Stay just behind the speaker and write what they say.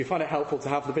You find it helpful to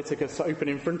have Leviticus open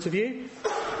in front of you.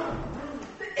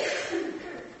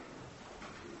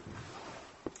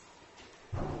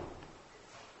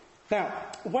 Now,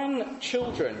 when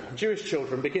children, Jewish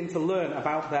children, begin to learn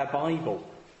about their Bible,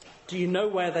 do you know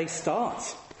where they start?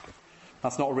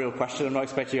 That's not a real question. I'm not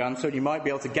expecting you to answer, and you might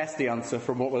be able to guess the answer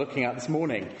from what we're looking at this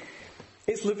morning.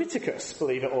 It's Leviticus,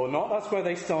 believe it or not. That's where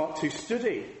they start to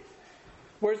study.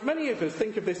 Whereas many of us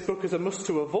think of this book as a must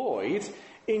to avoid,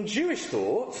 in Jewish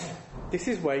thought, this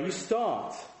is where you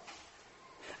start.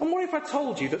 And what if I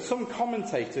told you that some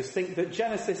commentators think that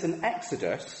Genesis and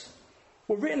Exodus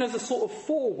were written as a sort of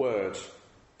foreword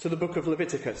to the book of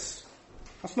Leviticus?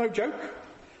 That's no joke.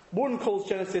 One calls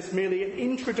Genesis merely an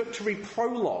introductory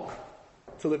prologue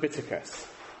to Leviticus.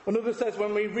 Another says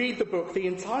when we read the book, the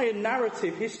entire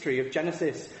narrative history of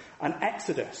Genesis and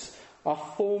Exodus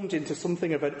are formed into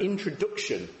something of an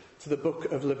introduction to the book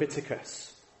of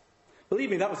Leviticus. Believe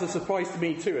me, that was a surprise to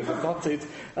me too as I started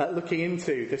looking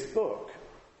into this book.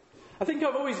 I think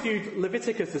I've always viewed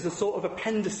Leviticus as a sort of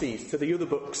appendices to the other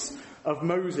books of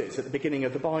Moses at the beginning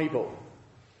of the Bible.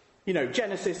 You know,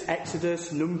 Genesis,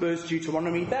 Exodus, Numbers,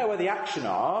 Deuteronomy, they're where the action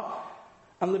are.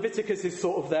 And Leviticus is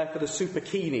sort of there for the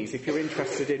superkinis if you're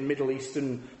interested in Middle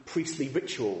Eastern priestly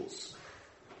rituals.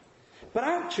 But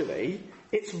actually,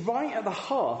 it's right at the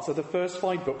heart of the first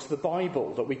 5 books of the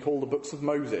Bible that we call the books of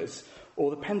Moses, or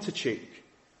the Pentateuch.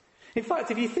 In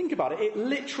fact, if you think about it, it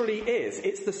literally is.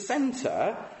 It's the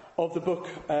centre of the books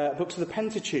of the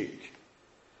Pentateuch.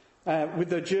 With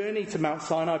the journey to Mount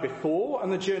Sinai before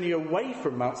and the journey away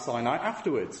from Mount Sinai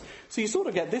afterwards. So you sort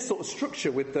of get this sort of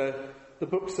structure with the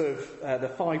books of the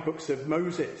 5 books of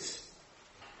Moses.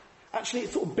 Actually,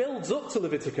 it sort of builds up to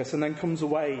Leviticus and then comes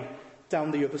away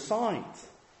down the other side.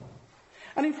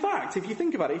 And in fact, if you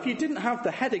think about it, if you didn't have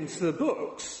the headings to the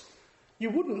books, you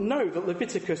wouldn't know that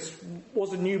Leviticus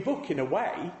was a new book in a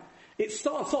way. It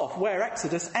starts off where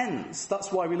Exodus ends.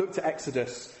 That's why we looked at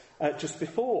Exodus just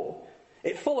before.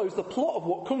 It follows the plot of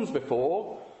what comes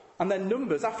before, and then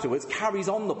Numbers afterwards carries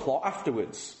on the plot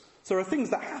afterwards. So there are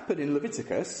things that happen in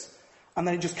Leviticus, and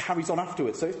then it just carries on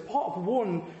afterwards. So it's part of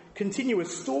one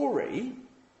continuous story,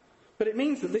 but it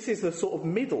means that this is the sort of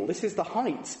middle, this is the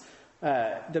height,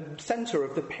 the centre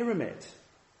of the pyramid.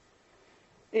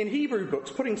 In Hebrew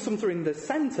books, putting something in the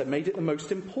centre made it the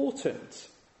most important.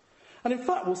 And in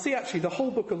fact, we'll see actually the whole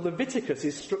book of Leviticus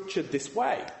is structured this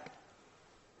way.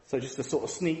 So just a sort of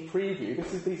sneak preview,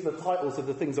 these are the titles of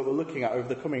the things that we're looking at over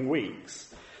the coming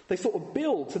weeks. They sort of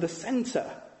build to the centre.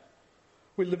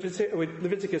 With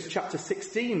Leviticus chapter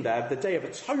 16 there, the Day of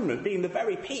Atonement being the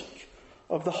very peak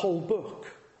of the whole book.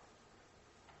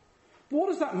 What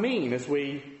does that mean as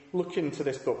we look into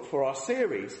this book for our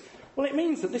series? Well, it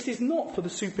means that this is not for the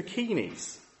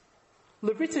superkinis.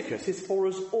 Leviticus is for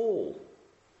us all.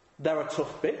 There are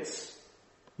tough bits,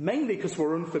 mainly because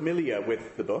we're unfamiliar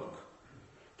with the book.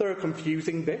 There are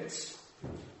confusing bits.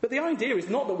 But the idea is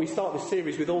not that we start this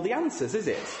series with all the answers, is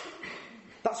it?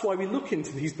 That's why we look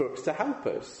into these books to help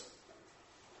us.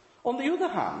 On the other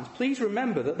hand, please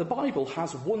remember that the Bible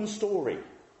has one story.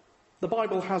 The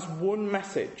Bible has one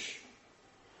message.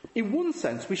 In one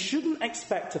sense, we shouldn't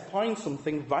expect to find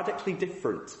something radically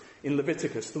different in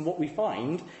Leviticus than what we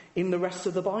find in the rest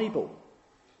of the Bible.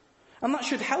 And that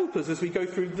should help us as we go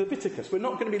through Leviticus. We're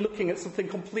not going to be looking at something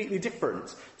completely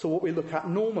different to what we look at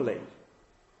normally.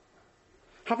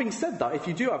 Having said that, if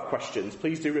you do have questions,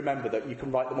 please do remember that you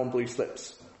can write them on blue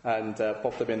slips and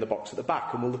pop them in the box at the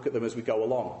back, and we'll look at them as we go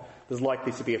along. There's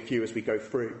likely to be a few as we go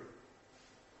through.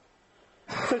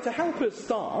 So to help us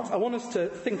start, I want us to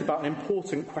think about an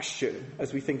important question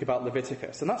as we think about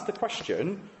Leviticus. And that's the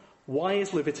question, why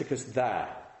is Leviticus there?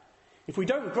 If we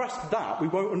don't grasp that, we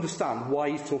won't understand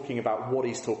why he's talking about what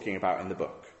he's talking about in the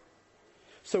book.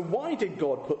 So why did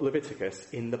God put Leviticus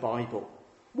in the Bible?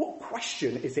 What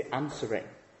question is it answering?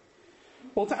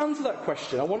 Well, to answer that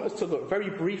question, I want us to look very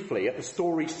briefly at the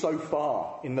story so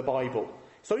far in the Bible.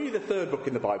 It's only the 3rd book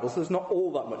in the Bible, so there's not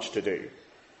all that much to do.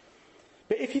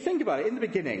 But if you think about it, in the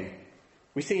beginning,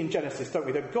 we see in Genesis, don't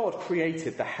we, that God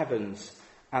created the heavens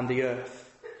and the earth.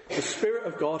 The Spirit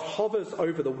of God hovers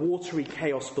over the watery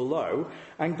chaos below,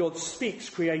 and God speaks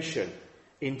creation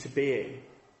into being.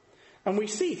 And we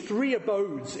see 3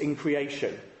 abodes in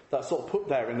creation that sort of put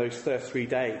there in those first 3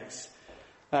 days.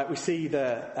 We see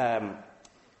the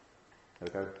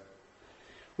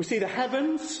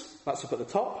heavens, that's up at the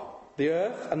top, the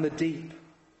earth and the deep.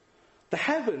 The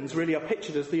heavens really are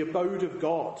pictured as the abode of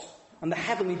God, and the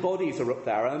heavenly bodies are up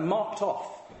there and marked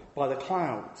off by the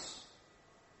clouds.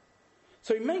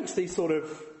 So he makes these sort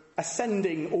of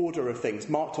ascending order of things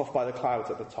marked off by the clouds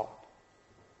at the top.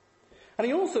 And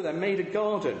he also then made a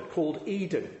garden called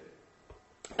Eden.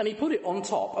 And he put it on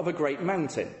top of a great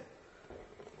mountain.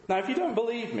 Now, if you don't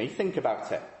believe me, think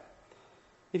about it.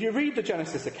 If you read the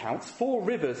Genesis accounts, 4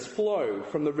 rivers flow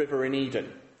from the river in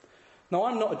Eden. Now,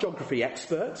 I'm not a geography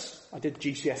expert. I did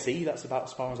GCSE, that's about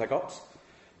as far as I got.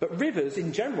 But rivers,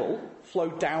 in general, flow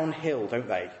downhill, don't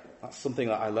they? That's something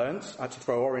that I learned. I had to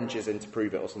throw oranges in to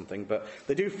prove it or something, but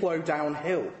they do flow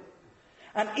downhill.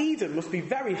 And Eden must be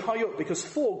very high up because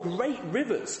 4 great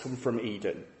rivers come from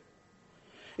Eden.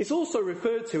 It's also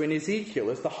referred to in Ezekiel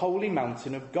as the holy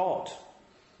mountain of God.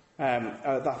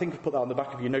 I think I put that on the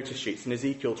back of your notice sheets in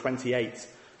Ezekiel 28,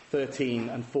 13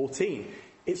 and 14.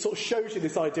 It sort of shows you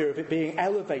this idea of it being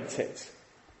elevated.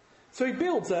 So he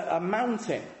builds a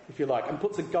mountain, if you like, and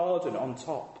puts a garden on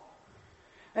top.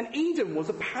 And Eden was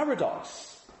a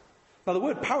paradise. Now the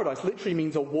word paradise literally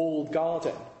means a walled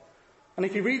garden. And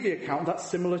if you read the account, that's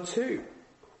similar too.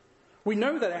 We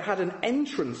know that it had an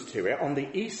entrance to it on the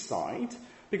east side,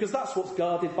 because that's what's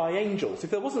guarded by angels. If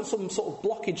there wasn't some sort of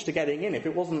blockage to getting in, if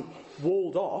it wasn't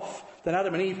walled off, then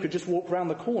Adam and Eve could just walk round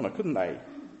the corner, couldn't they?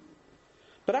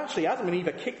 But actually, Adam and Eve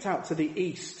are kicked out to the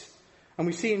east. And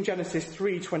we see in Genesis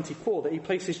 3:24 that he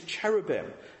places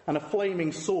cherubim and a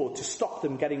flaming sword to stop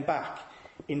them getting back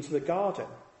into the garden.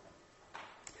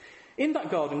 In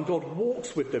that garden, God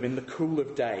walks with them in the cool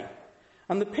of day.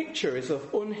 And the picture is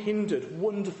of unhindered,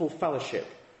 wonderful fellowship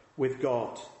with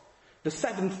God. The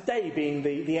 7th day being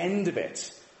the end of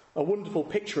it, a wonderful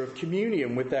picture of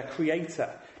communion with their Creator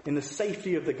in the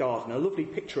safety of the garden, a lovely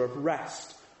picture of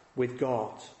rest with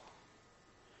God.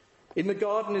 In the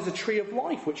garden is a tree of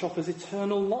life which offers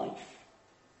eternal life.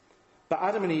 But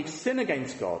Adam and Eve sin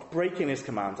against God, breaking his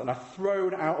command, and are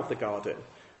thrown out of the garden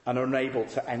and are unable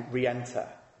to re-enter.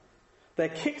 They're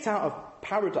kicked out of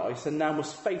paradise and now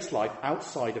must face life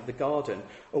outside of the garden,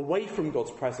 away from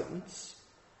God's presence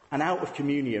and out of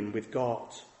communion with God.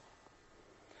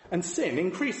 And sin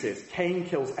increases. Cain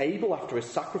kills Abel after his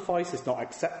sacrifice is not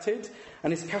accepted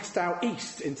and is cast out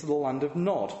east into the land of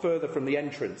Nod, further from the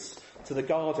entrance to the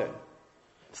garden.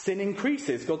 Sin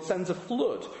increases. God sends a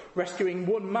flood, rescuing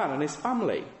one man and his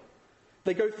family.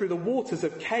 They go through the waters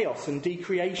of chaos and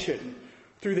decreation,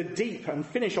 through the deep, and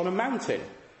finish on a mountain,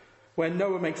 where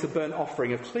Noah makes a burnt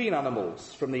offering of clean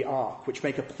animals from the ark, which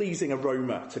make a pleasing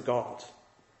aroma to God.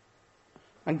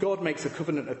 And God makes a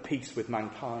covenant of peace with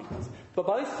mankind. But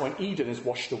by this point, Eden is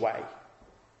washed away.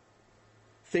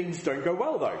 Things don't go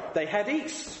well, though. They head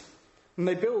east, and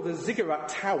they build a ziggurat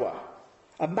tower,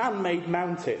 a man-made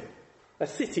mountain, a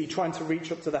city trying to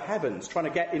reach up to the heavens, trying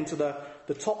to get into the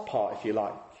top part, if you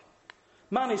like.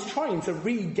 Man is trying to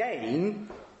regain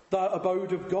the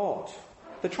abode of God.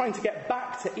 They're trying to get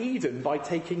back to Eden by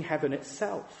taking heaven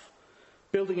itself,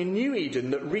 building a new Eden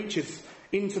that reaches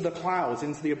into the clouds,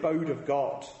 into the abode of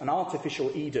God, an artificial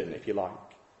Eden, if you like.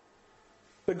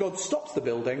 But God stops the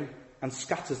building and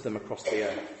scatters them across the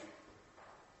earth.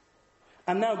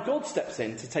 And now God steps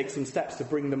in to take some steps to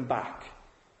bring them back.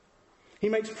 He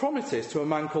makes promises to a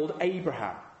man called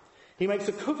Abraham. He makes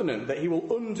a covenant that he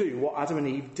will undo what Adam and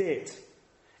Eve did.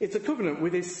 It's a covenant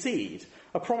with his seed,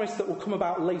 a promise that will come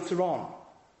about later on.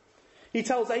 He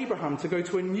tells Abraham to go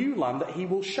to a new land that he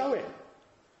will show him.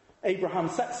 Abraham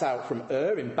sets out from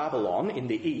Ur in Babylon in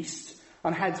the east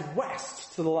and heads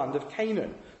west to the land of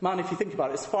Canaan. Man, if you think about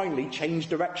it, it's finally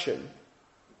changed direction.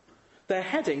 They're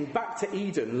heading back to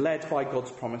Eden, led by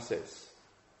God's promises.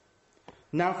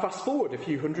 Now fast forward a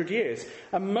few hundred years,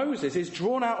 and Moses is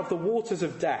drawn out of the waters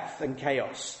of death and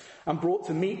chaos and brought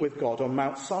to meet with God on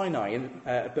Mount Sinai in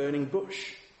a burning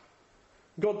bush.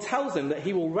 God tells him that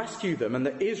he will rescue them and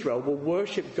that Israel will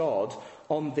worship God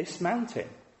on this mountain.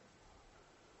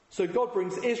 So God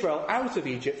brings Israel out of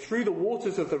Egypt through the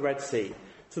waters of the Red Sea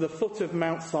to the foot of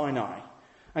Mount Sinai.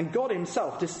 And God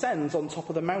himself descends on top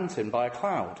of the mountain by a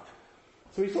cloud.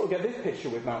 So we sort of get this picture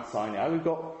with Mount Sinai. We've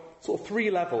got sort of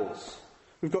 3 levels.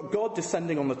 We've got God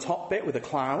descending on the top bit with a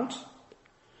cloud.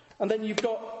 And then you've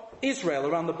got Israel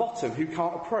around the bottom who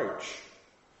can't approach.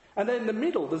 And then in the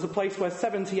middle there's a place where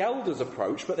 70 elders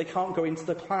approach, but they can't go into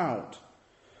the cloud.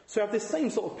 So you have this same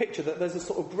sort of picture that there's a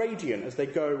sort of gradient as they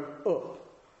go up.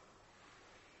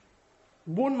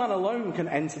 One man alone can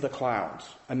enter the cloud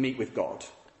and meet with God,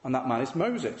 and that man is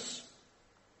Moses.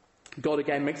 God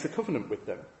again makes a covenant with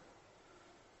them.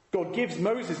 God gives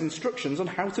Moses instructions on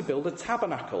how to build a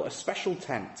tabernacle, a special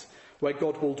tent, where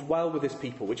God will dwell with his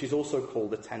people, which is also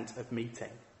called the tent of meeting.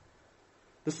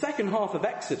 The second half of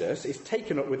Exodus is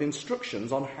taken up with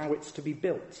instructions on how it's to be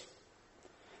built.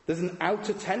 There's an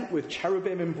outer tent with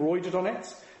cherubim embroidered on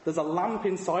it. There's a lamp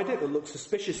inside it that looks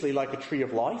suspiciously like a tree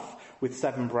of life with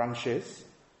 7 branches.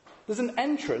 There's an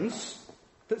entrance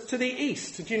that's to the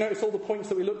east. Did you notice all the points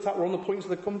that we looked at were on the points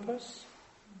of the compass?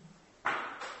 I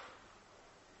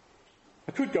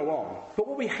could go on, but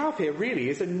what we have here really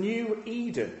is a new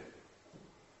Eden.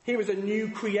 Here is a new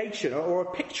creation, or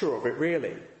a picture of it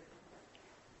really.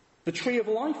 The tree of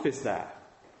life is there.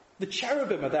 The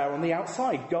cherubim are there on the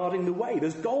outside, guarding the way.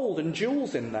 There's gold and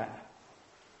jewels in there.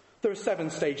 There are 7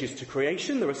 stages to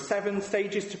creation. There are 7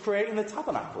 stages to creating the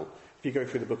tabernacle, if you go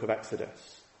through the book of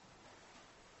Exodus.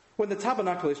 When the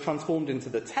tabernacle is transformed into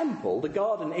the temple, the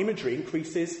garden imagery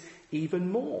increases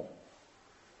even more.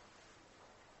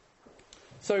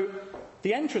 So,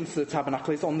 the entrance to the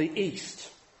tabernacle is on the east.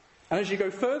 And as you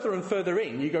go further and further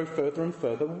in, you go further and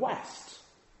further west.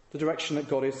 The direction that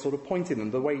God is sort of pointing them,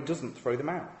 the way he doesn't throw them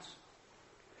out.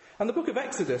 And the book of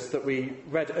Exodus that we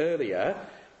read earlier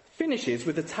finishes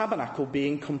with the tabernacle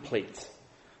being complete.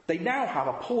 They now have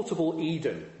a portable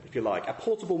Eden, if you like, a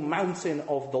portable mountain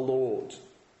of the Lord.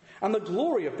 And the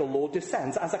glory of the Lord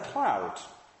descends as a cloud.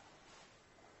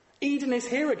 Eden is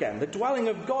here again. The dwelling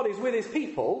of God is with his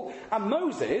people, and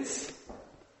Moses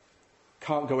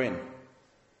can't go in. Do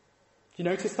you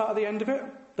notice that at the end of it?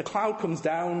 The cloud comes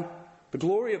down, the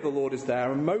glory of the Lord is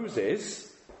there, and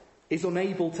Moses is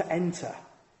unable to enter.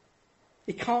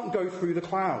 He can't go through the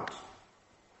cloud.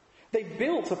 They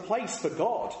built a place for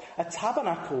God, a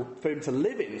tabernacle for him to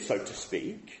live in, so to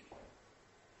speak.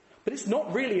 But it's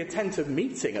not really a tent of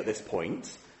meeting at this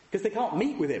point, because they can't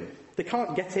meet with him. They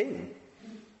can't get in.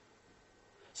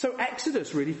 So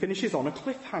Exodus really finishes on a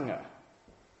cliffhanger.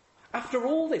 After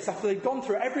all this, after they've gone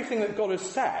through everything that God has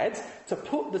said to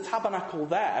put the tabernacle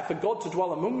there for God to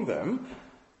dwell among them,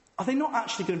 are they not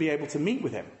actually going to be able to meet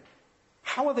with him?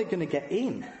 How are they going to get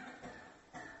in?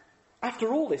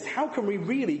 After all this, how can we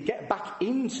really get back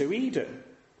into Eden?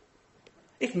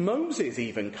 If Moses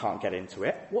even can't get into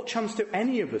it, what chance do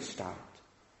any of us stand?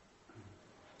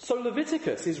 So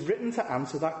Leviticus is written to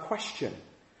answer that question.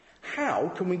 How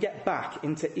can we get back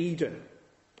into Eden?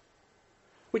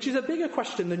 Which is a bigger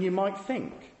question than you might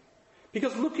think.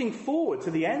 Because looking forward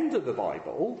to the end of the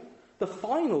Bible, the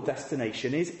final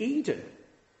destination is Eden.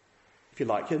 If you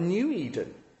like, a new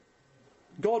Eden.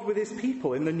 God with his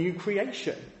people in the new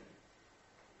creation.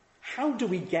 How do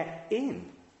we get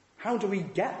in? How do we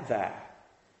get there?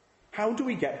 How do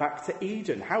we get back to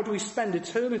Eden? How do we spend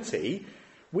eternity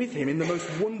with him in the most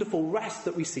wonderful rest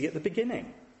that we see at the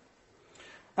beginning?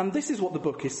 And this is what the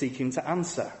book is seeking to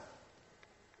answer.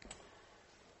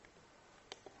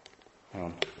 Hang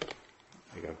on. There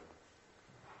we go.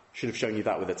 Should have shown you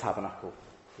that with the tabernacle.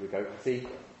 Here we go. See,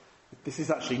 this is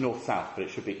actually north-south, but it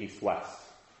should be east-west.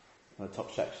 And the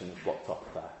top section is blocked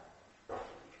off there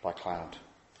by cloud.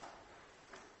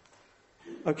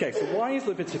 Okay, so why is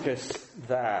Leviticus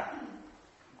there?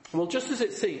 Well, just as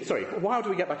it seems... Sorry, how do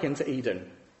we get back into Eden?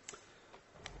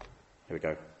 Here we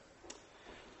go.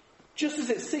 Just as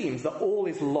it seems that all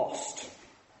is lost,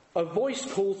 a voice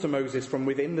calls to Moses from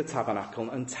within the tabernacle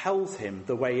and tells him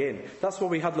the way in. That's why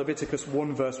we had Leviticus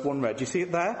 1 verse 1 read. Do you see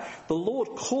it there? The Lord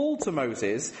called to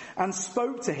Moses and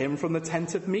spoke to him from the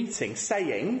tent of meeting,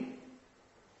 saying...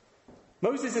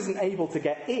 Moses isn't able to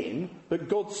get in, but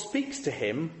God speaks to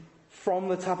him from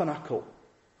the tabernacle.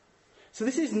 So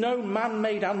this is no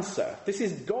man-made answer. This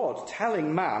is God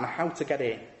telling man how to get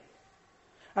in.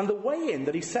 And the way in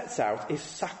that he sets out is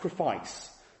sacrifice.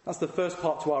 That's the first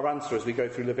part to our answer as we go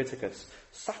through Leviticus.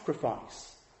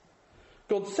 Sacrifice.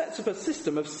 God sets up a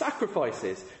system of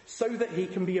sacrifices so that he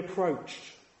can be approached.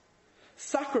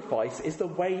 Sacrifice is the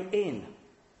way in.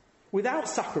 Without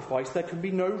sacrifice, there can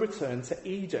be no return to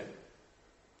Eden.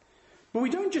 But we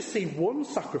don't just see one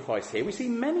sacrifice here, we see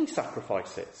many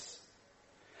sacrifices.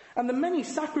 And the many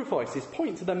sacrifices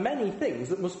point to the many things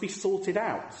that must be sorted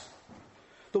out.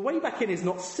 The way back in is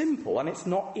not simple and it's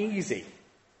not easy.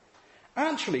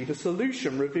 Actually, the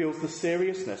solution reveals the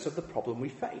seriousness of the problem we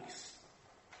face.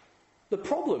 The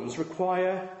problems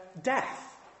require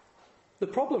death. The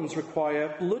problems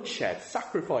require bloodshed,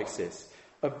 sacrifices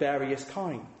of various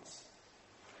kinds.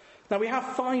 Now, we have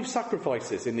 5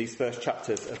 sacrifices in these first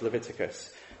chapters of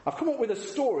Leviticus. I've come up with a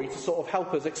story to sort of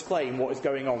help us explain what is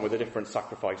going on with the different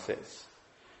sacrifices.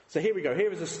 So here we go.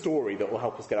 Here is a story that will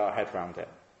help us get our head around it.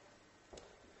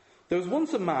 There was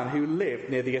once a man who lived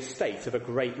near the estate of a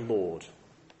great lord.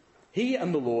 He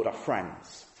and the lord are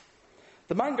friends.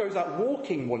 The man goes out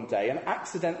walking one day and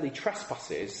accidentally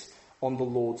trespasses on the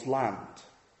lord's land.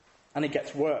 And it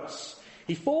gets worse.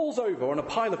 He falls over on a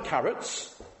pile of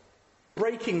carrots,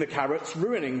 breaking the carrots,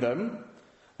 ruining them,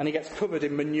 and he gets covered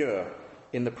in manure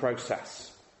in the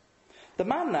process. The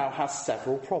man now has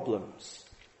several problems.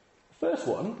 The first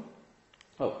one...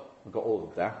 Oh, I've got all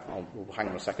of them there. We'll hang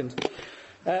on a second.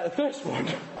 The first one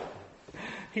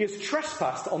He has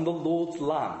trespassed on the Lord's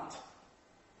land.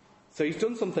 So he's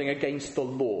done something against the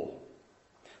law.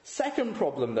 Second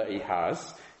problem that he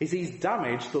has is he's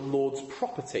damaged the Lord's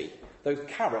property. Those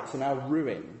carrots are now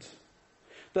ruined.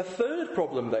 The third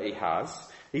problem that he has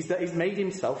is that he's made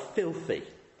himself filthy.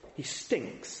 He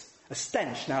stinks. A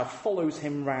stench now follows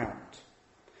him round.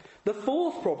 The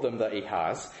fourth problem that he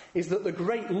has is that the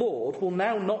great Lord will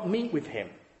now not meet with him.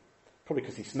 Probably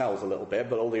because he smells a little bit,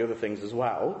 but all the other things as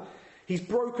well. He's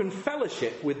broken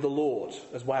fellowship with the Lord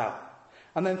as well.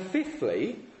 And then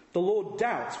fifthly, the Lord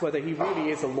doubts whether he really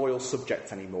is a loyal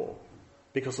subject anymore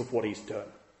because of what he's done.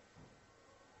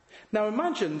 Now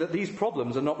imagine that these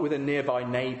problems are not with a nearby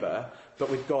neighbour, but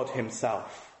with God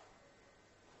himself.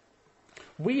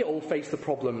 We all face the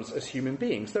problems as human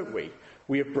beings, don't we?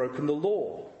 We have broken the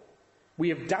law. We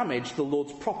have damaged the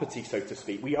Lord's property, so to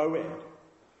speak. We owe him.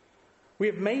 We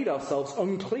have made ourselves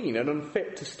unclean and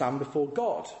unfit to stand before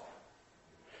God.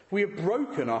 We have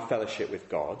broken our fellowship with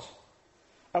God,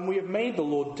 and we have made the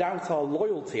Lord doubt our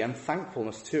loyalty and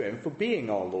thankfulness to him for being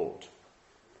our Lord.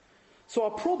 So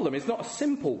our problem is not a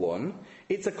simple one,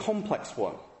 it's a complex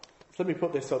one. So let me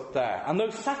put this up there. And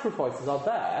those sacrifices are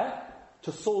there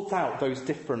to sort out those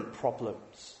different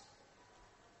problems.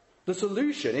 The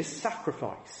solution is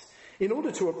sacrifice. In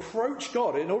order to approach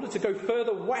God, in order to go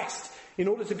further west, in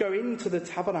order to go into the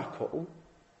tabernacle,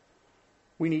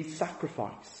 we need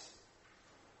sacrifice.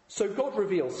 So God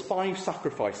reveals 5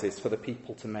 sacrifices for the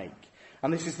people to make.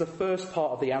 And this is the first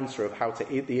part of the answer of how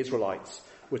the Israelites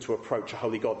were to approach a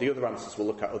holy God. The other answers we'll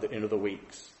look at in other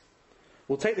weeks.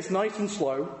 We'll take this nice and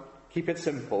slow, keep it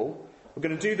simple. We're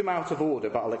going to do them out of order,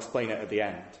 but I'll explain it at the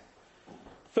end.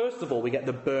 First of all, we get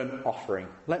the burnt offering.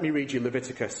 Let me read you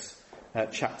Leviticus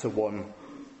chapter 1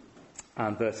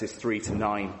 and verses 3 to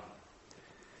 9.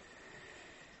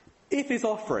 If his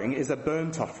offering is a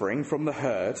burnt offering from the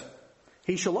herd,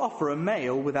 he shall offer a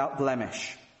male without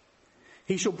blemish.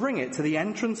 He shall bring it to the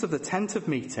entrance of the tent of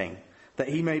meeting, that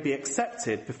he may be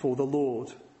accepted before the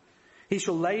Lord. He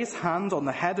shall lay his hand on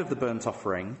the head of the burnt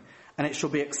offering, and it shall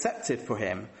be accepted for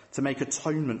him to make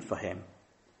atonement for him.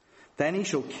 Then he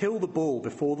shall kill the bull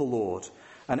before the Lord,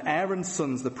 and Aaron's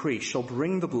sons the priests shall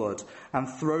bring the blood and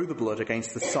throw the blood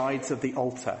against the sides of the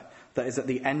altar that is at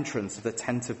the entrance of the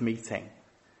tent of meeting.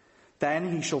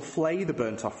 Then he shall flay the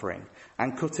burnt offering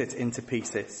and cut it into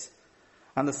pieces.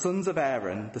 And the sons of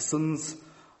Aaron, the sons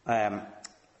of Aaron,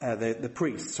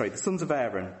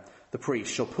 the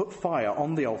priest, shall put fire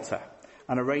on the altar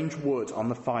and arrange wood on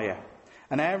the fire.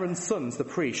 And Aaron's sons, the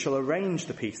priest, shall arrange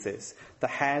the pieces, the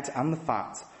head and the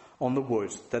fat, on the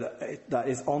wood that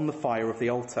is on the fire of the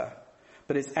altar.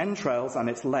 But its entrails and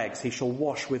its legs he shall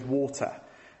wash with water,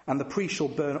 and the priest shall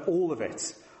burn all of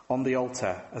it on the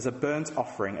altar as a burnt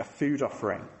offering, a food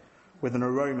offering, with an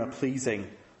aroma pleasing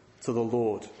to the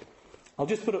Lord. I'll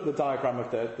just put up the diagram of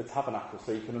the tabernacle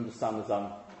so you can understand as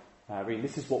I'm reading.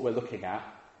 This is what we're looking at.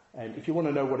 And if you want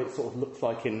to know what it sort of looks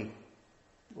like in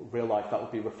real life, that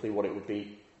would be roughly what it would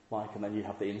be like, and then you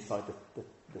have the inside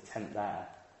the tent there.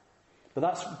 But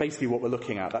that's basically what we're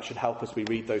looking at. That should help us we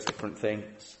read those different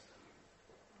things.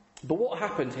 But what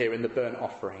happened here in the burnt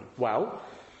offering? Well,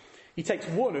 he takes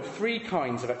one of 3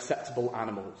 kinds of acceptable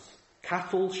animals: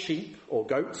 cattle, sheep or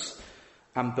goats,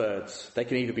 and birds. They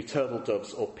can either be turtle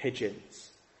doves or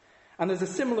pigeons. And there's a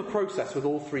similar process with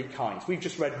all 3 kinds. We've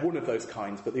just read one of those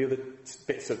kinds, but the other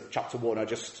bits of chapter 1 are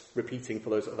just repeating for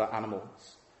those other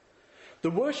animals.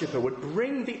 The worshipper would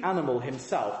bring the animal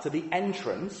himself to the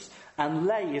entrance and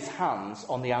lay his hands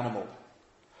on the animal.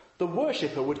 The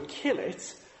worshipper would kill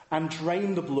it and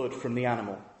drain the blood from the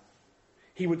animal.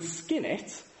 He would skin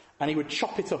it and he would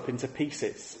chop it up into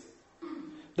pieces.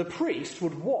 The priest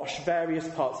would wash various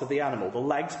parts of the animal, the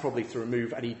legs probably to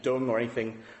remove any dung or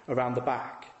anything around the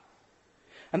back.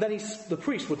 And then the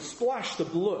priest would splash the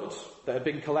blood that had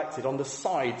been collected on the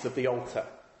sides of the altar.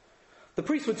 The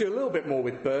priest would do a little bit more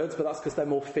with birds, but that's because they're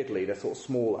more fiddly, they're sort of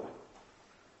smaller.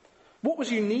 What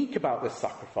was unique about this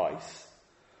sacrifice?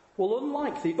 Well,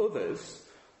 unlike the others,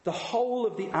 the whole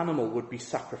of the animal would be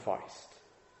sacrificed.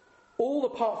 All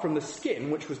apart from the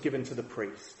skin, which was given to the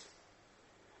priest.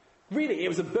 Really, it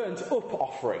was a burnt-up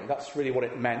offering. That's really what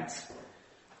it meant.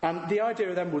 And the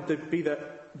idea then would be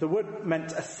that the word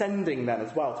meant ascending then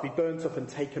as well, to be burnt up and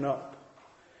taken up.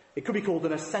 It could be called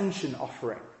an ascension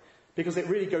offering, because it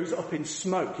really goes up in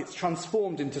smoke. It's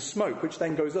transformed into smoke, which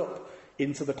then goes up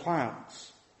into the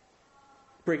clouds,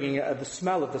 bringing the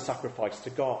smell of the sacrifice to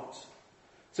God.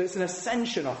 So it's an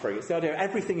ascension offering. It's the idea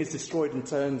everything is destroyed and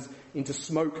turns into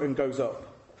smoke and goes up.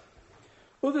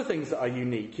 Other things that are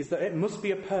unique is that it must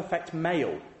be a perfect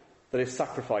male that is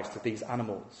sacrificed to these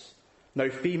animals. No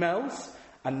females,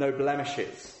 and no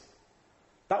blemishes.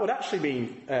 That would actually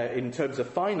mean, in terms of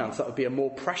finance, that would be a more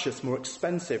precious, more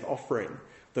expensive offering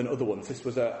than other ones. This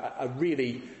was a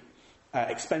really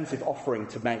expensive offering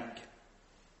to make.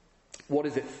 What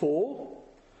is it for?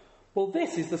 Well,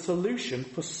 this is the solution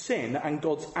for sin and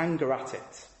God's anger at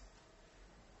it.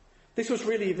 This was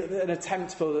really an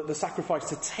attempt for the sacrifice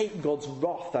to take God's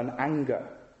wrath and anger.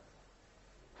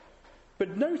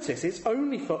 But notice, it's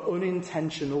only for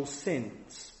unintentional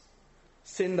sins.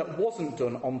 Sin that wasn't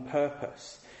done on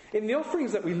purpose. In the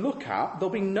offerings that we look at, there'll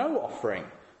be no offering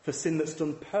for sin that's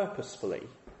done purposefully,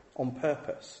 on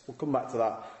purpose. We'll come back to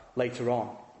that later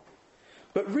on.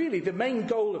 But really, the main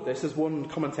goal of this, as one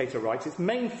commentator writes, its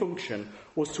main function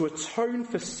was to atone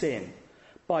for sin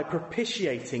by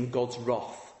propitiating God's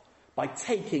wrath, by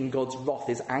taking God's wrath,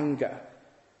 his anger.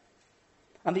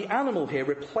 And the animal here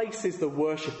replaces the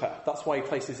worshipper. That's why he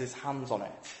places his hands on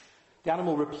it. The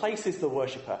animal replaces the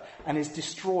worshipper and is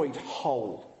destroyed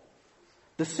whole.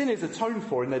 The sin is atoned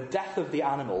for in the death of the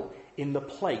animal in the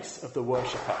place of the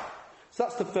worshipper. So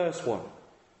that's the first one,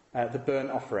 the burnt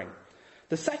offering.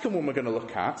 The second one we're going to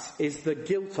look at is the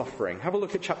guilt offering. Have a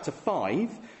look at chapter 5, and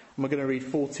we're going to read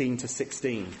 14 to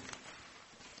 16.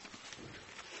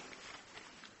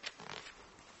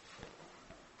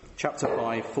 Chapter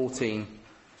 5, 14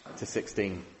 to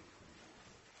 16.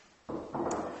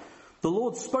 The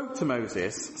Lord spoke to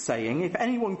Moses, saying, "If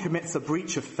anyone commits a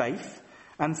breach of faith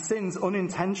and sins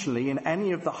unintentionally in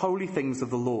any of the holy things of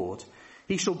the Lord,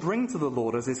 he shall bring to the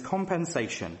Lord as his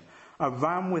compensation a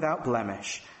ram without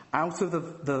blemish out of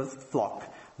the flock,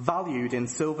 valued in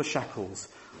silver shekels,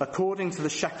 according to the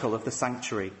shekel of the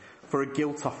sanctuary, for a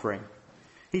guilt offering.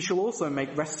 He shall also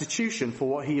make restitution for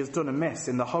what he has done amiss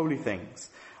in the holy things,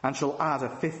 and shall add a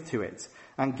fifth to it,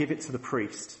 and give it to the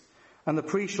priest. And the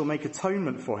priest shall make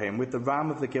atonement for him with the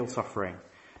ram of the guilt offering,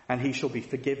 and he shall be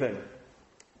forgiven."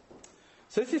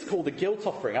 So this is called the guilt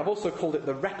offering. I've also called it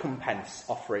the recompense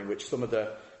offering, which some of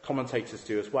the commentators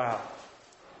do as well.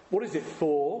 What is it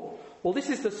for? Well,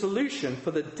 this is the solution for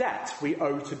the debt we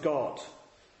owe to God.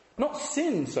 Not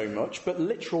sin so much, but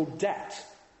literal debt.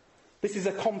 This is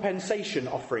a compensation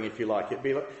offering, if you like. It'd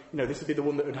be like, this would be the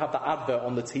one that would have the advert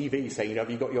on the TV saying,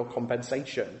 have you got your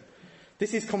compensation?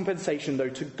 This is compensation, though,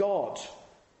 to God.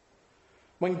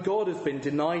 When God has been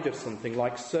denied of something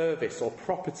like service or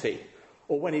property,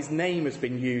 or when his name has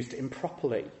been used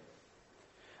improperly.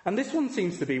 And this one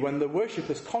seems to be when the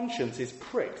worshipper's conscience is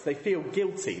pricked. They feel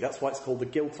guilty. That's why it's called the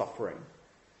guilt offering.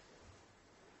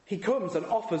 He comes and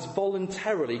offers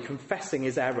voluntarily, confessing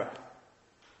his error.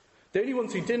 The only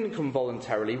ones who didn't come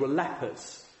voluntarily were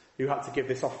lepers, who had to give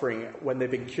this offering when they'd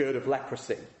been cured of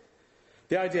leprosy.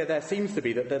 The idea there seems to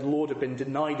be that the Lord had been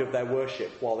denied of their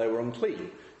worship while they were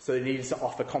unclean, so they needed to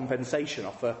offer compensation,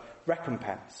 offer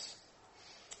recompense.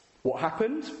 What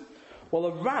happened? Well,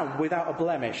 a ram without a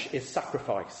blemish is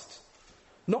sacrificed.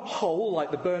 Not whole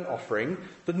like the burnt offering.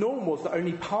 The norm was that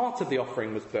only part of the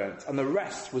offering was burnt, and the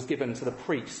rest was given to the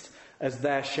priest as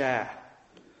their share.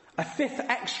 A fifth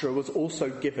extra was also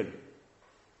given.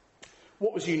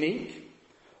 What was unique?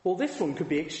 Well, this one could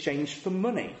be exchanged for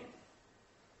money.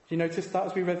 You notice that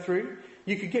as we read through?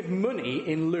 You could give money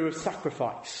in lieu of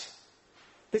sacrifice.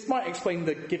 This might explain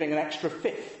the giving an extra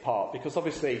fifth part, because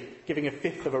obviously giving a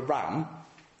fifth of a ram, a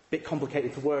bit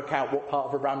complicated to work out what part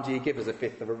of a ram do you give as a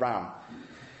fifth of a ram.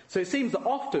 So it seems that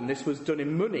often this was done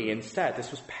in money instead.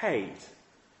 This was paid.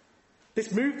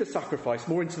 This moved the sacrifice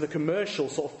more into the commercial,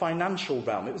 sort of financial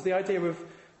realm. It was the idea of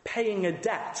paying a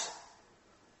debt,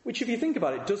 which if you think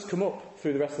about it, does come up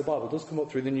through the rest of the Bible, does come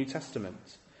up through the New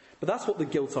Testament. But that's what the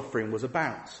guilt offering was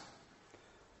about.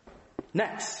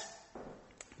 Next,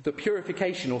 the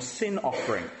purification or sin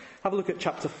offering. Have a look at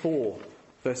chapter 4,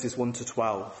 verses 1 to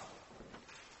 12.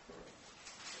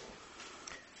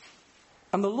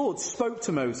 "And the Lord spoke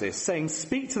to Moses, saying,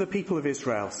 'Speak to the people of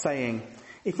Israel, saying,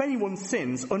 if anyone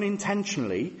sins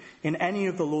unintentionally in any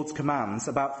of the Lord's commands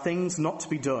about things not to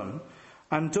be done,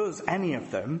 and does any of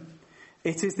them,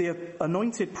 it is the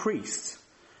anointed priest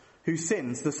who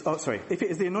sins, if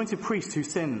it is the anointed priest who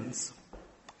sins,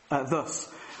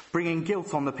 thus bringing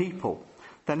guilt on the people,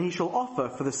 then he shall offer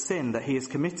for the sin that he has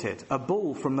committed a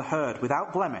bull from the herd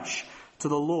without blemish to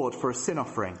the Lord for a sin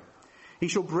offering. He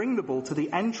shall bring the bull to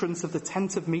the entrance of the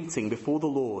tent of meeting before the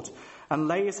Lord, and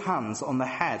lay his hands on the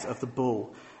head of the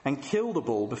bull, and kill the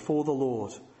bull before the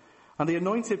Lord. And the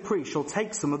anointed priest shall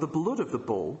take some of the blood of the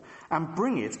bull, and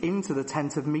bring it into the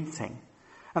tent of meeting.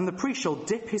 And the priest shall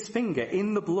dip his finger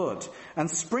in the blood,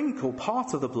 and sprinkle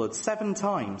part of the blood 7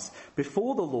 times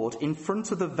before the Lord in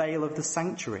front of the veil of the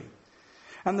sanctuary.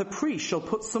 And the priest shall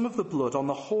put some of the blood on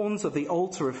the horns of the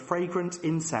altar of fragrant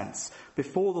incense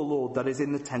before the Lord that is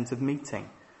in the tent of meeting.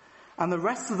 And the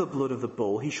rest of the blood of the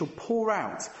bull he shall pour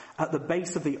out at the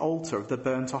base of the altar of the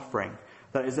burnt offering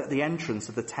that is at the entrance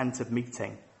of the tent of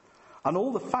meeting. And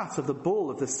all the fat of the bull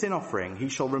of the sin offering he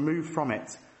shall remove from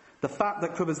it, the fat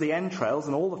that covers the entrails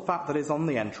and all the fat that is on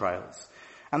the entrails,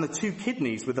 and the 2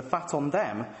 kidneys with the fat on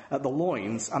them at the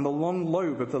loins, and the long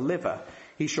lobe of the liver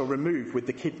he shall remove with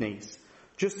the kidneys,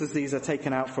 just as these are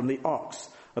taken out from the ox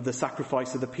of the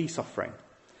sacrifice of the peace offering.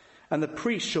 And the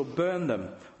priest shall burn them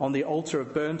on the altar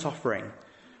of burnt offering.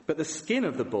 But the skin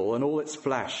of the bull and all its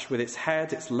flesh, with its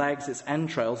head, its legs, its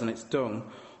entrails, and its dung,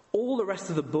 all the rest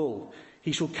of the bull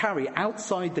he shall carry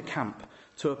outside the camp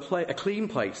to a clean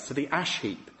place, to the ash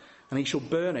heap, and he shall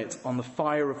burn it on the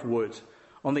fire of wood.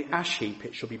 On the ash heap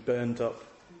it shall be burned up.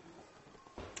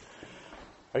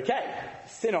 Okay,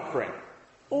 sin offering.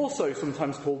 Also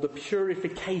sometimes called the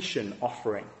purification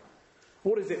offering.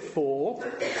 What is it for?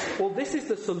 Well, this is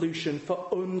the solution for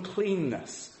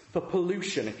uncleanness, for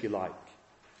pollution, if you like.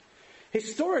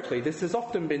 Historically, this has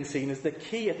often been seen as the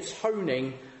key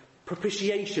atoning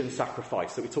propitiation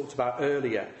sacrifice that we talked about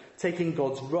earlier, taking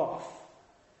God's wrath.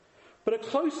 But a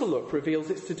closer look reveals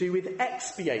it's to do with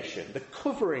expiation, the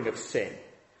covering of sin,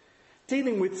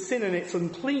 dealing with sin and its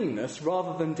uncleanness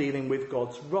rather than dealing with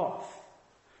God's wrath.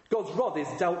 God's wrath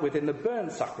is dealt with in the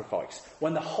burnt sacrifice,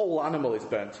 when the whole animal is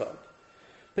burnt up.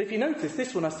 But if you notice,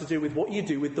 this one has to do with what you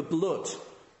do with the blood.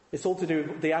 It's all to do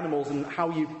with the animals and how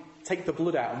you take the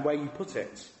blood out and where you put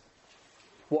it.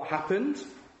 What happened?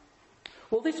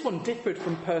 Well, this one differed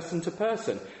from person to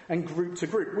person and group to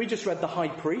group. We just read the high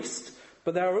priest,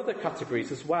 but there are other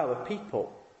categories as well of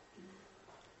people.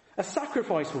 A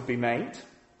sacrifice would be made.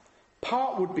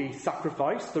 Part would be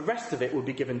sacrificed. The rest of it would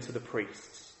be given to the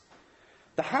priests.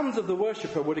 The hands of the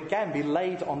worshipper would again be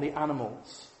laid on the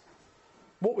animals.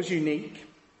 What was unique?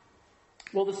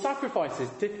 Well, the sacrifices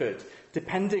differed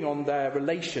depending on their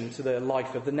relation to the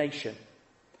life of the nation.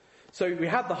 So we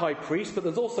had the high priest, but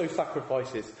there's also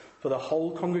sacrifices for the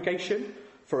whole congregation,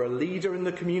 for a leader in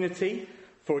the community,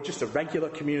 for just a regular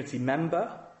community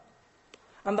member.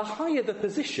 And the higher the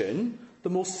position, the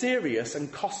more serious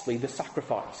and costly the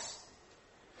sacrifice.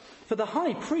 For the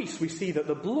high priest, we see that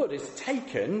the blood is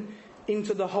taken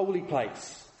into the holy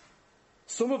place.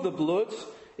 Some of the blood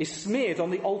is smeared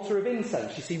on the altar of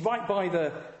incense, you see, right by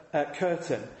the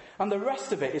curtain. And the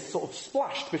rest of it is sort of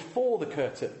splashed before the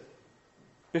curtain,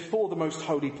 before the most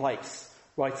holy place,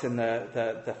 right in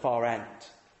the far end.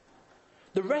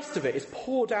 The rest of it is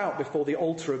poured out before the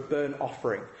altar of burnt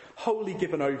offering, wholly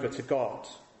given over to God.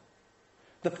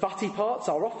 The fatty parts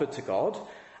are offered to God,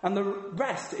 and the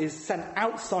rest is sent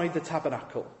outside the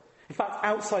tabernacle. In fact,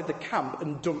 outside the camp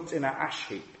and dumped in an ash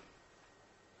heap.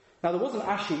 Now, there was an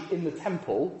ash heap in the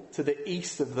temple to the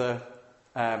east of the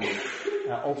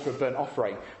altar of burnt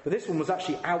offering, but this one was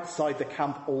actually outside the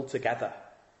camp altogether.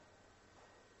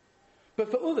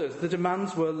 But for others, the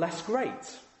demands were less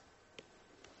great.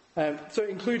 So it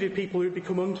included people who had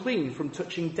become unclean from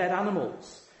touching dead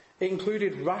animals. It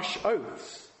included rash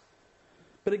oaths.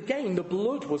 But again, the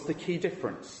blood was the key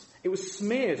difference. It was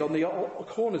smeared on the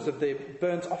corners of the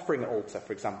burnt offering altar,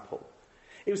 for example.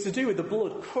 It was to do with the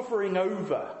blood covering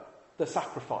over the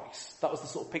sacrifice. That was the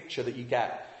sort of picture that you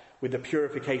get with the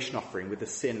purification offering, with the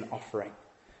sin offering.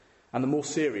 And the more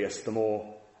serious, the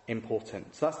more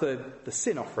important. So that's the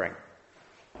sin offering.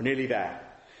 We're nearly there.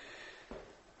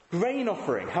 Grain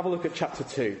offering. Have a look at chapter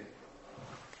 2.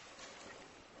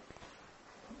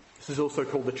 This is also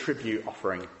called the tribute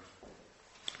offering.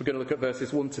 We're going to look at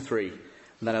verses 1 to 3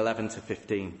 and then 11 to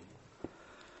 15.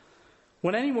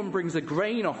 When anyone brings a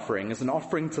grain offering as an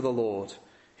offering to the Lord,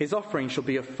 his offering shall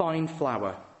be of fine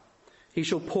flour. He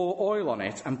shall pour oil on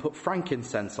it and put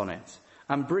frankincense on it,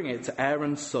 and bring it to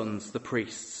Aaron's sons, the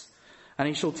priests. And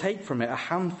he shall take from it a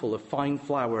handful of fine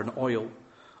flour and oil,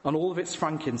 and all of its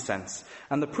frankincense,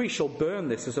 and the priest shall burn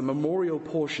this as a memorial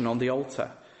portion on the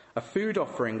altar, a food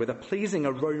offering with a pleasing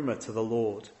aroma to the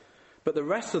Lord. But the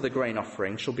rest of the grain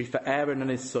offering shall be for Aaron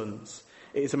and his sons.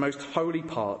 It is a most holy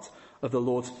part of the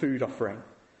Lord's food offering.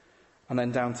 And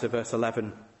then down to verse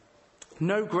 11.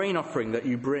 No grain offering that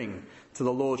you bring to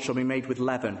the Lord shall be made with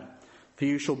leaven, for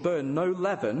you shall burn no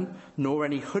leaven nor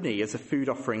any honey as a food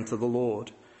offering to the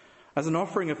Lord. As an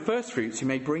offering of first fruits you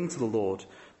may bring to the Lord,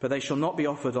 but they shall not be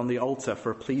offered on the altar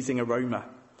for a pleasing aroma.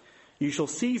 You shall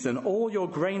season all your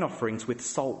grain offerings with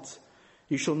salt.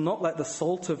 You shall not let the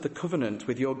salt of the covenant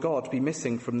with your God be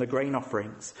missing from the grain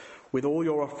offerings. With all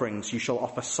your offerings you shall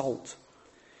offer salt.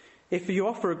 If you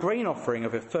offer a grain offering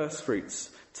of your first fruits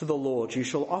to the Lord, you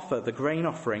shall offer the grain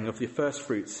offering of your first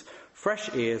fruits,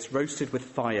 fresh ears roasted with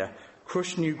fire,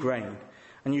 crushed new grain,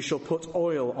 and you shall put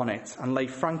oil on it and lay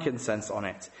frankincense on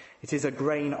it. It is a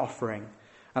grain offering.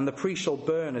 And the priest shall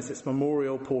burn as its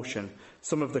memorial portion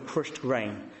some of the crushed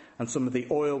grain and some of the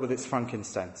oil with its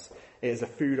frankincense. It is a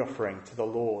food offering to the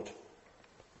Lord.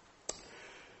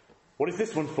 What is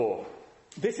this one for?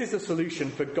 This is a solution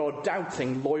for God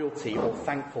doubting loyalty or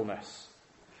thankfulness.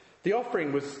 The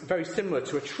offering was very similar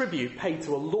to a tribute paid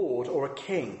to a lord or a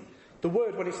king. The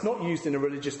word, when it's not used in a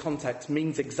religious context,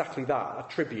 means exactly that, a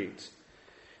tribute.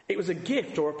 It was a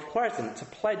gift or a present to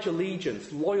pledge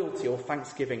allegiance, loyalty or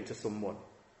thanksgiving to someone.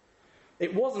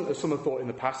 It wasn't, as some have thought in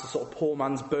the past, a sort of poor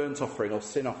man's burnt offering or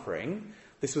sin offering.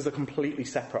 This was a completely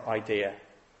separate idea.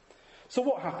 So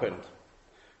what happened?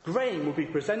 Grain would be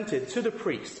presented to the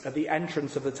priest at the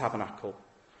entrance of the tabernacle.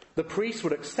 The priest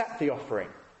would accept the offering.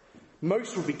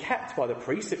 Most would be kept by the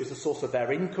priest. It was the source of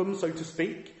their income, so to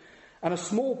speak. And a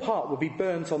small part would be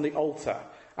burnt on the altar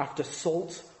after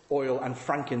salt, oil and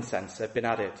frankincense had been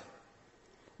added.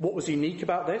 What was unique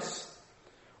about this?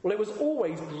 Well, it was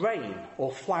always grain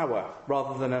or flour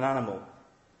rather than an animal.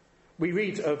 We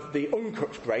read of the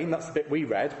uncooked grain, that's the bit we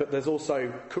read, but there's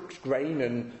also cooked grain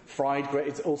and fried grain.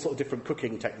 It's all sort of different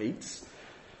cooking techniques.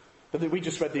 But we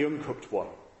just read the uncooked one.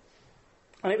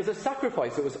 And it was a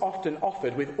sacrifice that was often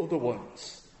offered with other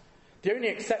ones. The only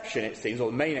exception, it seems, or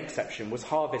the main exception, was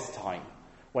harvest time,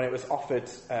 when it was offered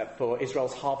for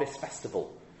Israel's harvest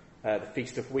festival, the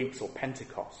Feast of Weeks or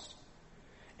Pentecost.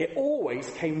 It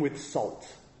always came with salt,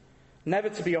 never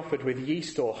to be offered with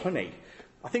yeast or honey.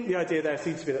 I think the idea there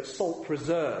seems to be that salt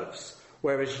preserves,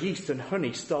 whereas yeast and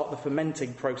honey start the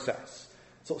fermenting process,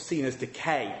 sort of seen as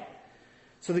decay.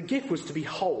 So the gift was to be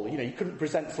whole. You couldn't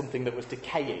present something that was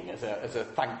decaying as a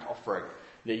thank offering.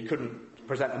 You couldn't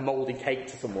present a mouldy cake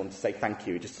to someone to say thank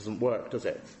you. It just doesn't work, does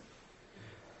it?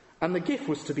 And the gift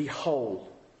was to be whole,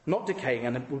 not decaying,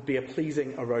 and it would be a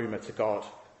pleasing aroma to God.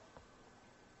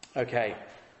 Okay,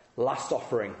 last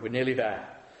offering. We're nearly there.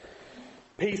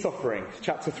 Peace offering,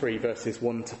 chapter 3, verses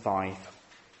 1 to 5.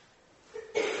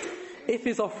 If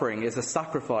his offering is a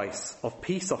sacrifice of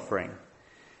peace offering,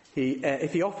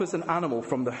 if he offers an animal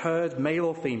from the herd, male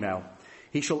or female,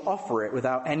 he shall offer it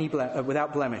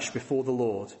without blemish before the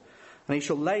Lord. And he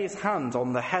shall lay his hand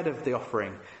on the head of the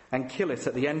offering and kill it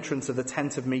at the entrance of the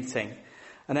tent of meeting.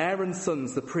 And Aaron's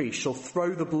sons, the priest, shall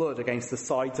throw the blood against the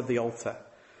sides of the altar.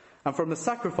 And from the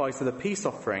sacrifice of the peace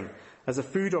offering, as a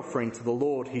food offering to the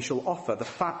Lord, he shall offer the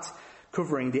fat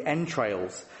covering the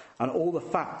entrails, and all the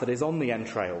fat that is on the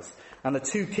entrails, and the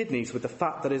 2 kidneys with the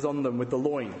fat that is on them with the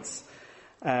loins,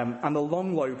 and the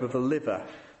long lobe of the liver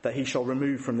that he shall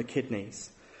remove from the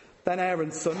kidneys. Then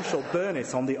Aaron's son shall burn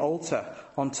it on the altar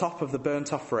on top of the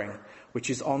burnt offering, which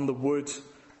is on the wood,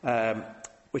 on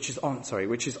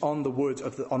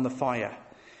the fire.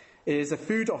 It is a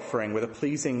food offering with a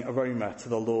pleasing aroma to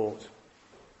the Lord.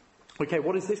 Okay,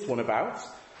 what is this one about?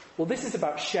 Well, this is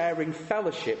about sharing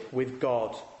fellowship with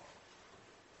God.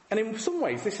 And in some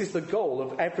ways, this is the goal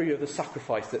of every other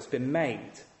sacrifice that's been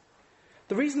made.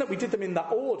 The reason that we did them in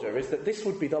that order is that this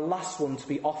would be the last one to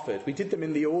be offered. We did them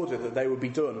in the order that they would be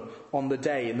done on the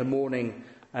day, in the morning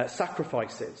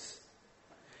sacrifices.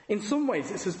 In some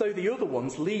ways, it's as though the other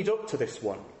ones lead up to this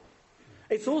one.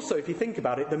 It's also, if you think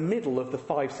about it, the middle of the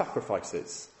 5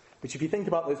 sacrifices, which if you think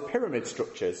about those pyramid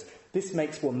structures, this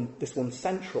makes this one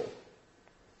central.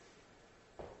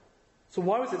 So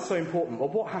why was it so important? Well,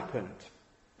 what happened?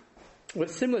 Well,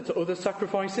 it's similar to other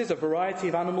sacrifices. A variety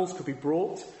of animals could be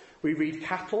brought. We read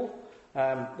cattle.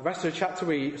 The rest of the chapter,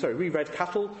 we read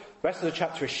cattle. The rest of the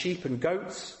chapter is sheep and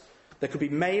goats. There could be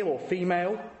male or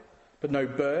female, but no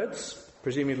birds.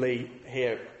 Presumably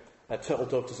here, a turtle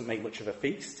dove doesn't make much of a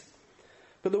feast.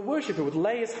 But the worshipper would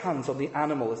lay his hands on the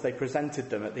animal as they presented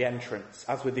them at the entrance,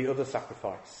 as with the other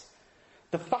sacrifice.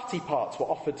 The fatty parts were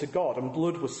offered to God, and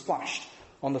blood was splashed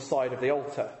on the side of the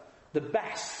altar. The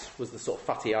best was the sort of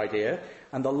fatty idea,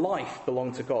 and the life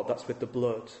belonged to God. That's with the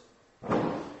blood.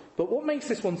 But what makes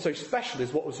this one so special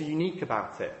is what was unique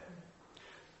about it.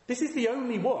 This is the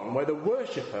only one where the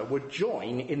worshipper would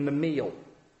join in the meal.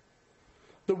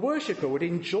 The worshipper would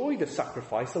enjoy the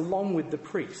sacrifice along with the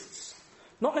priests.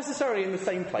 Not necessarily in the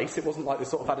same place. It wasn't like they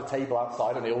sort of had a table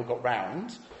outside and they all got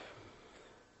round.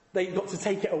 They got to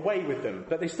take it away with them,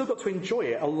 but they still got to enjoy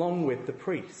it along with the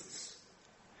priests.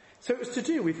 So it was to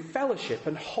do with fellowship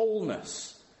and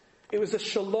wholeness. It was a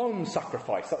shalom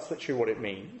sacrifice. That's literally what it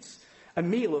means. A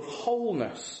meal of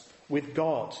wholeness with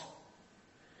God.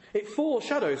 It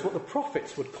foreshadows what the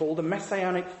prophets would call the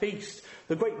messianic feast,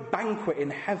 the great banquet in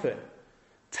heaven.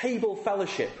 Table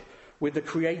fellowship with the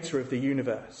creator of the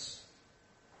universe.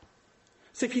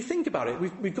 So if you think about it,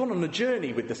 we've gone on a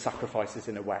journey with the sacrifices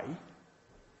in a way.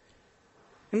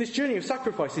 In this journey of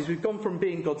sacrifices, we've gone from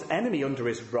being God's enemy under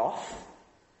his wrath,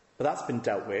 but that's been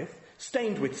dealt with,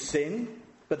 stained with sin,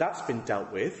 but that's been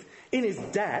dealt with, in his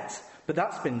debt, but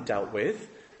that's been dealt with,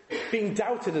 being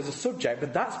doubted as a subject,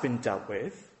 but that's been dealt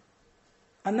with.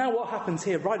 And now what happens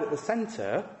here, right at the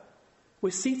centre,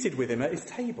 we're seated with him at his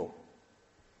table.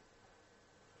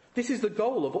 This is the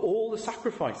goal of all the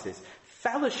sacrifices.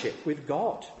 Fellowship with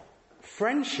God.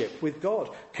 Friendship with God.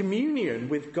 Communion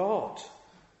with God.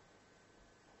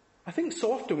 I think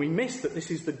so often we miss that this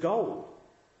is the goal.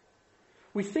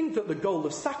 We think that the goal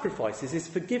of sacrifices is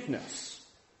forgiveness.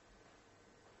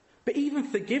 But even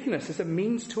forgiveness is a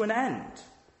means to an end.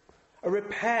 A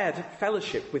repaired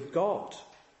fellowship with God.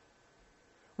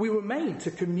 We were made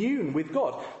to commune with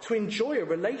God, to enjoy a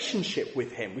relationship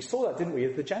with him. We saw that, didn't we,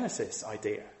 as the Genesis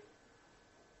idea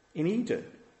in Eden.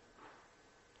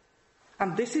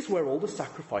 And this is where all the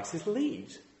sacrifices lead,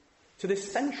 to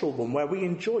this central one where we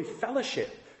enjoy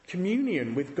fellowship,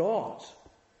 communion with God.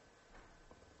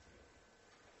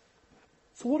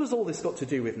 So what has all this got to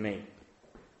do with me?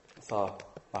 That's our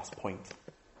last point.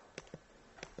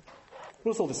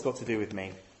 What has all this got to do with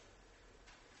me?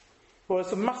 Well, there's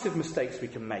some massive mistakes we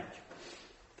can make.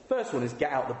 The first one is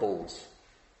get out the balls.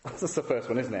 That's the first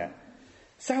one, isn't it?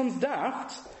 Sounds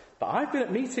daft, but I've been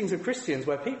at meetings of Christians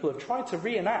where people have tried to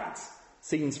reenact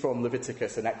scenes from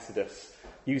Leviticus and Exodus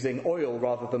using oil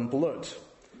rather than blood.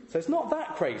 So it's not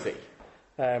that crazy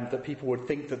that people would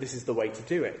think that this is the way to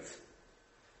do it.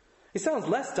 It sounds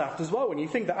less daft as well when you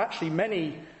think that actually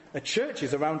many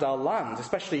churches around our land,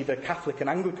 especially the Catholic and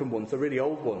Anglican ones, the really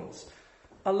old ones,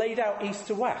 are laid out east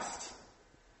to west,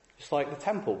 just like the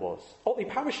temple was. Otley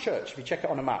Parish Church, if you check it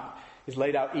on a map, is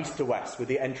laid out east to west with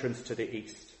the entrance to the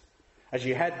east. As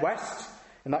you head west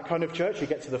in that kind of church, you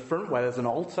get to the front where there's an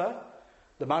altar.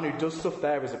 The man who does stuff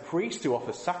there is a priest who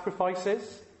offers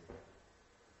sacrifices.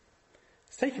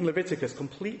 It's taking Leviticus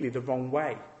completely the wrong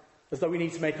way, as though we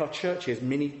need to make our churches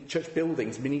church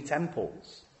buildings, mini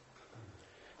temples.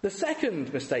 The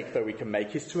second mistake, though, we can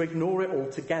make is to ignore it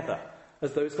altogether,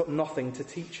 as though it's got nothing to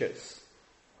teach us.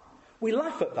 We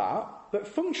laugh at that, but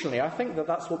functionally I think that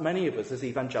that's what many of us as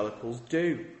evangelicals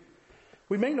do.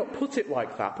 We may not put it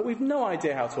like that, but we've no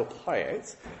idea how to apply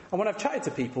it. And when I've chatted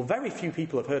to people, very few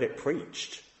people have heard it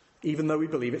preached, even though we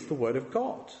believe it's the word of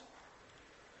God.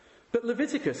 But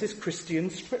Leviticus is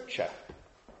Christian scripture.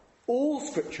 All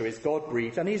scripture is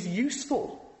God-breathed and is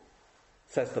useful,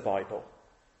 says the Bible.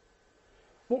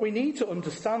 What we need to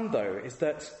understand, though, is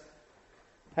that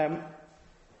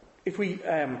if we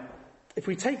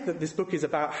take that this book is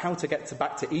about how to get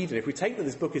back to Eden, if we take that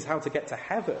this book is how to get to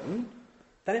heaven,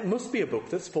 then it must be a book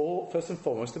that's first and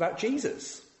foremost about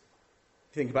Jesus.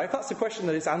 If you think about it, if that's the question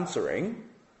that it's answering,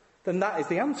 then that is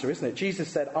the answer, isn't it? Jesus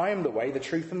said, I am the way, the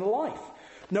truth, and the life.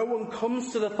 No one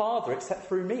comes to the Father except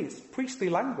through me. It's priestly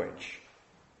language.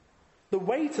 The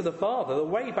way to the Father, the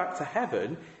way back to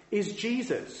heaven, is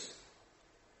Jesus.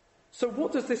 So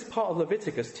what does this part of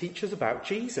Leviticus teach us about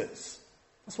Jesus?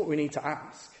 That's what we need to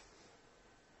ask.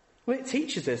 Well, it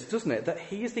teaches us, doesn't it, that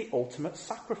he is the ultimate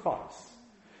sacrifice.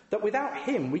 That without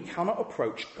him we cannot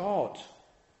approach God.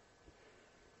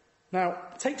 Now,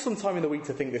 take some time in the week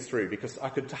to think this through, because I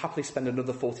could happily spend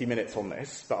another 40 minutes on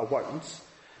this, but I won't.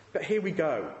 But here we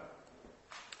go.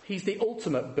 He's the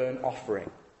ultimate burnt offering.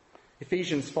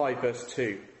 Ephesians 5 verse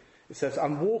 2. It says,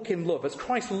 and walk in love as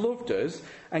Christ loved us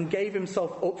and gave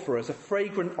himself up for us, a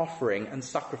fragrant offering and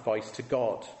sacrifice to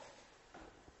God.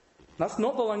 That's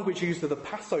not the language used of the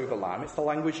Passover lamb, it's the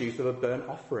language used of a burnt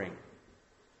offering.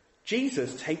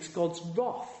 Jesus takes God's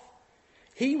wrath.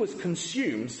 He was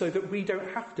consumed so that we don't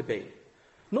have to be.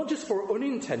 Not just for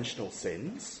unintentional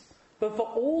sins, but for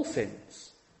all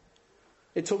sins.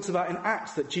 It talks about in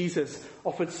Acts that Jesus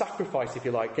offered sacrifice, if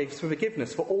you like, gave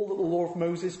forgiveness for all that the law of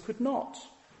Moses could not.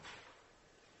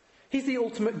 He's the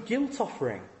ultimate guilt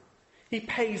offering. He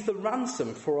pays the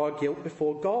ransom for our guilt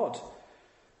before God.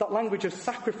 That language of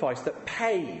sacrifice that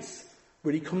pays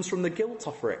really comes from the guilt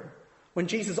offering. When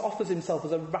Jesus offers himself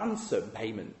as a ransom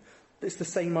payment, it's the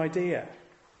same idea.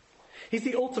 He's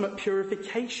the ultimate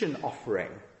purification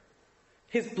offering.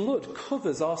 His blood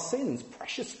covers our sins,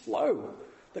 precious flow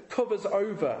that covers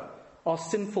over our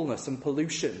sinfulness and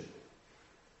pollution.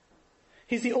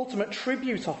 He's the ultimate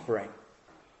tribute offering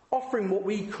what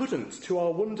we couldn't to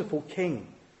our wonderful King,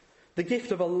 the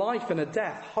gift of a life and a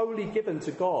death wholly given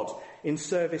to God in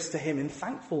service to him in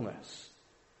thankfulness.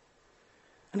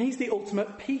 And he's the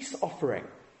ultimate peace offering,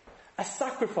 a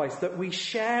sacrifice that we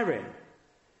share in.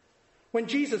 When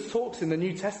Jesus talks in the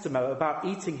New Testament about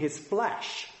eating his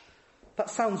flesh, that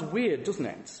sounds weird, doesn't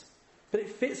it? But it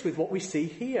fits with what we see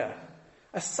here.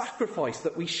 A sacrifice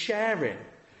that we share in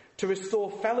to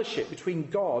restore fellowship between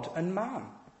God and man.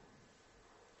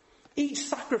 Each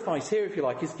sacrifice here, if you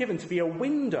like, is given to be a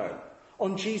window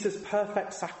on Jesus'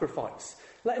 perfect sacrifice,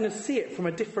 letting us see it from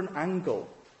a different angle.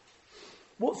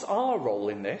 What's our role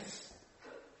in this?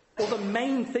 Well, the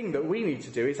main thing that we need to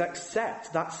do is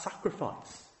accept that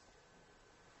sacrifice.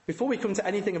 Before we come to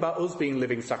anything about us being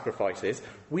living sacrifices,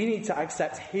 we need to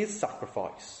accept his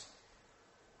sacrifice.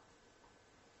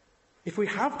 If we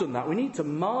have done that, we need to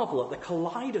marvel at the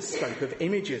kaleidoscope of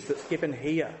images that's given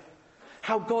here.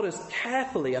 How God has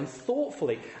carefully and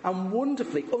thoughtfully and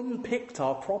wonderfully unpicked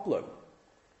our problem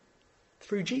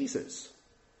through Jesus.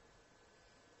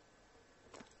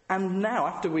 And now,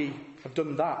 after we have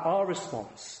done that, our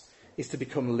response is to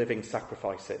become living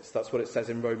sacrifices. That's what it says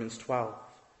in Romans 12.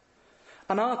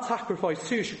 And our sacrifice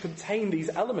too should contain these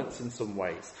elements in some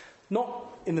ways. Not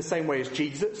in the same way as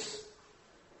Jesus,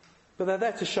 but they're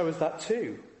there to show us that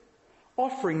too.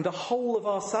 Offering the whole of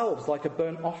ourselves like a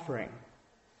burnt offering.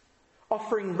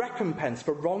 Offering recompense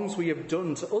for wrongs we have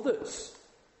done to others.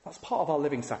 That's part of our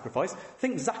living sacrifice.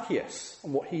 Think Zacchaeus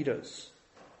and what he does.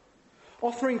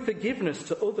 Offering forgiveness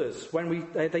to others when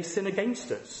they sin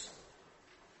against us.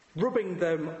 Rubbing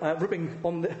them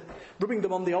on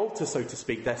the altar, so to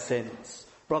speak, their sins,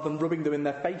 rather than rubbing them in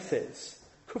their faces.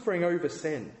 Covering over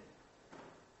sin.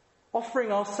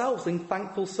 Offering ourselves in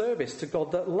thankful service to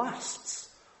God that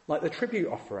lasts, like the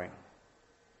tribute offering.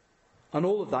 And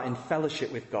all of that in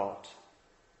fellowship with God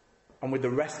and with the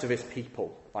rest of his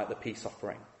people, like the peace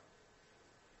offering.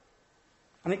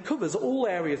 And it covers all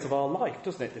areas of our life,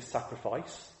 doesn't it, this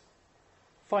sacrifice?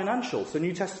 Financial. So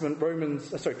New Testament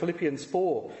Philippians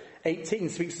 4:18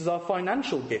 speaks of our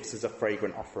financial gifts as a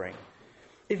fragrant offering.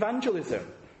 Evangelism.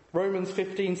 Romans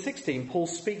 15:16, Paul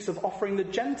speaks of offering the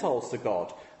Gentiles to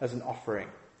God as an offering.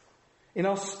 In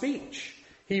our speech,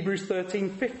 Hebrews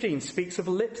 13:15 speaks of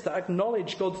lips that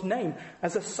acknowledge God's name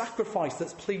as a sacrifice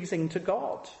that's pleasing to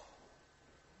God.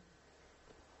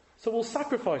 So we'll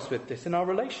sacrifice with this in our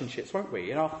relationships, won't we?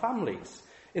 In our families,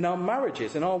 in our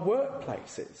marriages, in our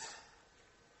workplaces.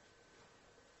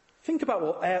 Think about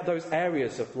what those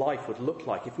areas of life would look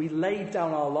like if we laid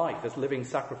down our life as living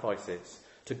sacrifices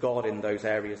to God in those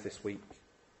areas this week.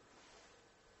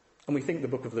 And we think the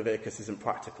book of Leviticus isn't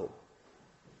practical.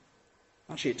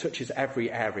 Actually, it touches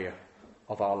every area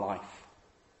of our life.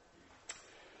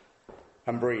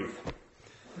 And breathe.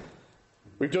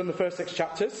 We've done the first 6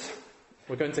 chapters.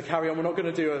 We're going to carry on. We're not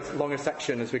going to do as long a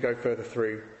section as we go further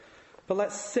through. But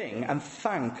let's sing and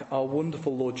thank our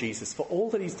wonderful Lord Jesus for all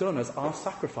that he's done as our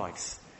sacrifice.